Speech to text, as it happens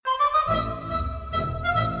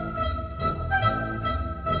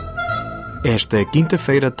Esta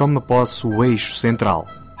quinta-feira toma posse o Eixo Central.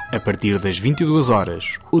 A partir das 22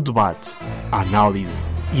 horas, o debate, a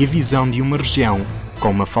análise e a visão de uma região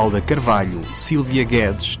com Mafalda Carvalho, Sílvia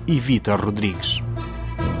Guedes e Vítor Rodrigues.